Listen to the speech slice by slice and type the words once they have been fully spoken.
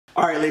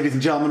Alright, ladies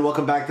and gentlemen,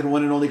 welcome back to the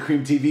one and only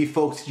KAREEMTV.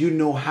 Folks, you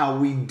know how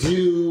we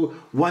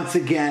do. Once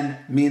again,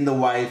 me and the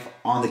wife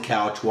on the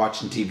couch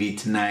watching TV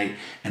tonight.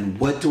 And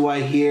what do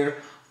I hear?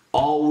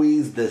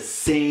 Always the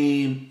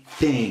same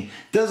thing.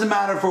 Doesn't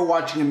matter if we're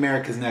watching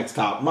America's Next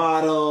Top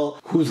Model,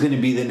 who's going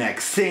to be the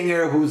next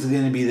singer, who's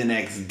going to be the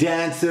next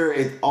dancer.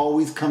 It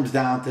always comes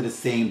down to the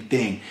same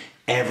thing.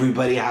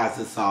 Everybody has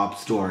a sob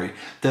story.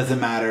 Doesn't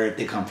matter if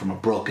they come from a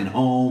broken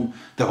home,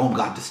 their home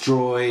got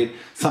destroyed,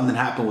 something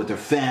happened with their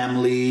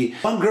family.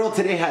 One girl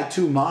today had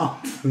two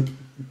moms. I'm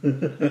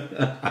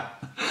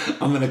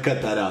gonna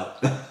cut that out.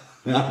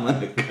 I'm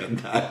gonna cut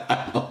that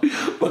out.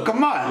 But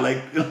come on,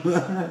 like,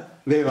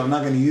 babe, I'm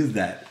not gonna use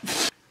that.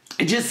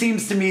 It just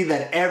seems to me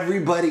that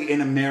everybody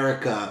in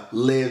America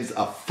lives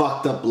a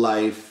fucked up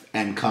life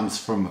and comes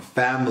from a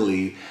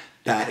family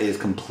that is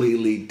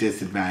completely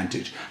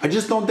disadvantaged. I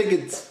just don't think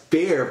it's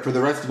fair for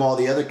the rest of all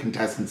the other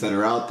contestants that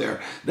are out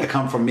there that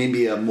come from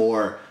maybe a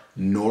more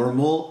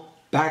normal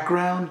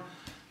background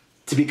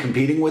to be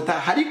competing with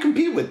that. How do you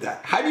compete with that?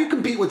 How do you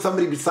compete with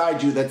somebody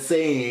beside you that's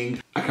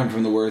saying, I come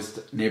from the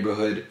worst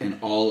neighborhood in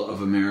all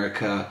of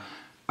America.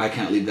 I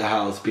can't leave the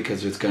house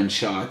because there's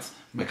gunshots.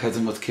 My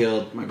cousin was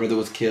killed. My brother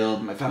was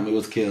killed. My family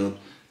was killed.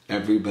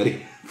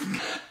 Everybody.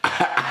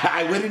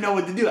 I wouldn't know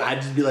what to do.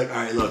 I'd just be like, all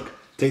right, look,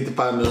 take the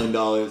 $5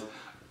 million.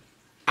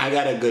 I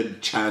got a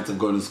good chance of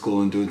going to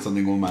school and doing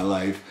something with my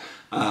life.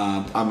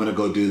 I'm going to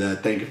go do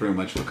that. Thank you very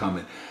much for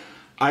coming.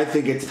 I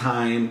think it's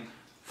time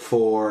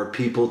for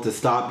people to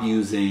stop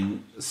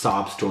using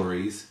sob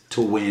stories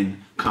to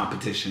win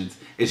competitions.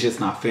 It's just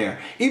not fair.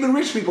 Even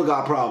rich people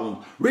got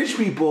problems. Rich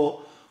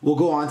people will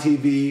go on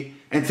TV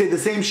and say the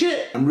same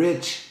shit. I'm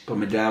rich, but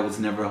my dad was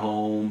never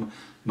home.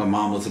 My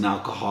mom was an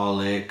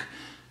alcoholic.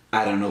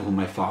 I don't know who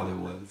my father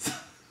was.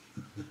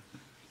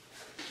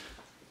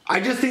 I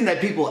just think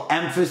that people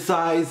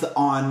emphasize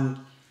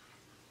on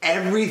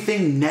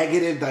everything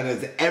negative that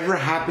has ever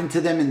happened to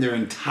them in their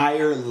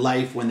entire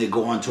life when they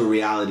go onto a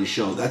reality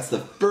show. That's the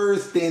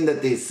first thing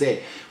that they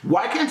say.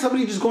 Why can't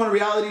somebody just go on a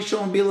reality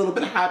show and be a little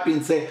bit happy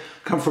and say,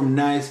 come from a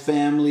nice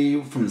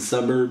family, from the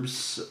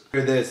suburbs,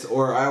 or this,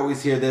 or I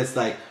always hear this,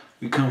 like,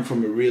 we come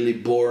from a really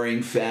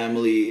boring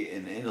family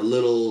in a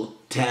little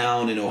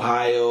town in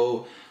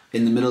Ohio,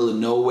 in the middle of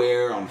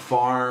nowhere, on a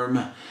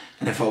farm.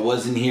 And if I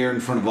wasn't here in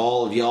front of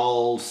all of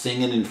y'all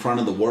singing in front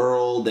of the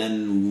world,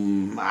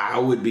 then I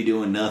would be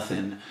doing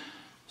nothing.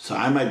 So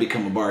I might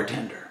become a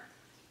bartender.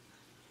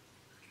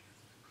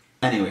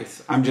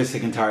 Anyways, I'm just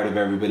sick and tired of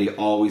everybody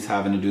always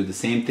having to do the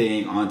same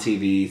thing on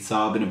TV,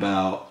 sobbing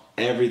about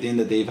everything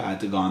that they've had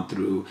to gone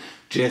through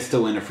just to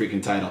win a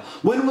freaking title.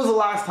 When was the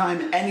last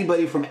time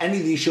anybody from any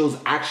of these shows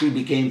actually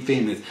became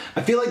famous?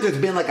 I feel like there's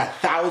been like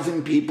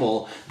 1,000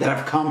 people that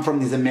have come from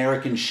these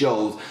American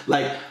shows.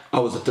 Like, I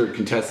was the third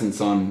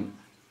contestant on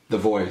The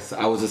Voice.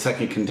 I was the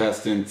second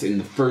contestant in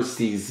the first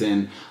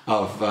season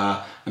of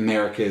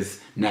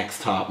America's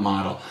Next Top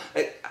Model.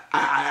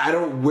 I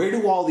don't, where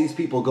do all these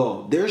people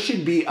go? There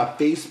should be a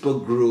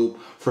Facebook group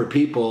for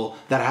people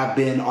that have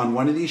been on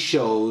one of these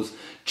shows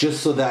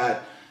just so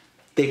that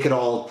they could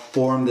all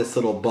form this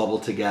little bubble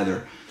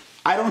together.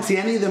 I don't see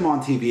any of them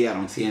on TV. I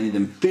don't see any of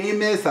them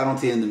famous. I don't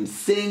see any of them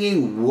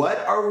singing. What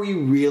are we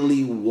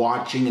really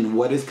watching and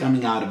what is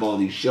coming out of all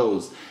these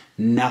shows?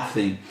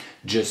 Nothing.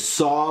 Just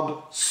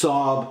sob,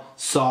 sob,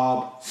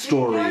 sob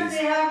stories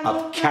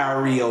of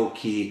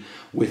karaoke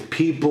with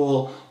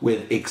people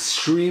with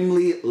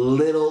extremely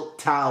little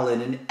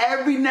talent. And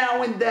every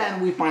now and then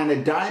we find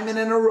a diamond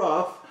in a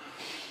rough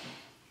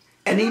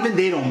and even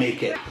they don't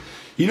make it.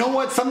 You know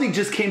what? Something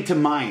just came to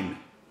mind.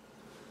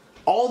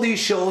 All these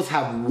shows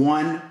have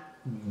one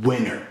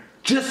winner.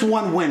 Just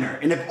one winner.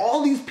 And if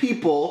all these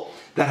people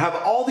that have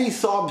all these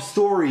sob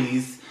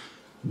stories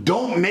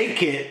don't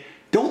make it,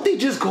 don't they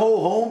just go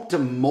home to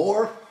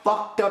more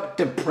fucked up,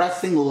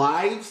 depressing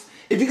lives?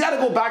 If you gotta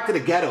go back to the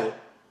ghetto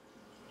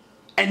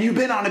and you've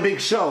been on a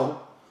big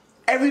show,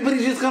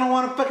 everybody's just gonna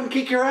wanna fucking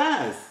kick your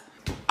ass.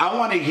 I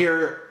wanna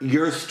hear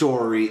your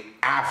story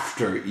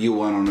after you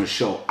went on a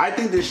show. I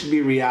think there should be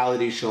a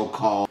reality show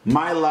called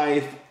My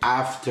Life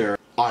After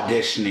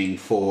Auditioning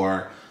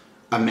for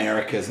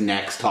America's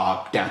Next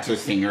Top Dancer,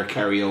 Singer,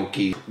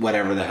 Karaoke,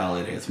 whatever the hell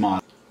it is,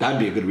 model. That'd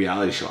be a good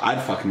reality show.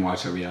 I'd fucking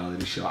watch a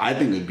reality show. I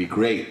think it'd be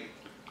great.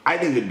 I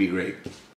think it'd be great.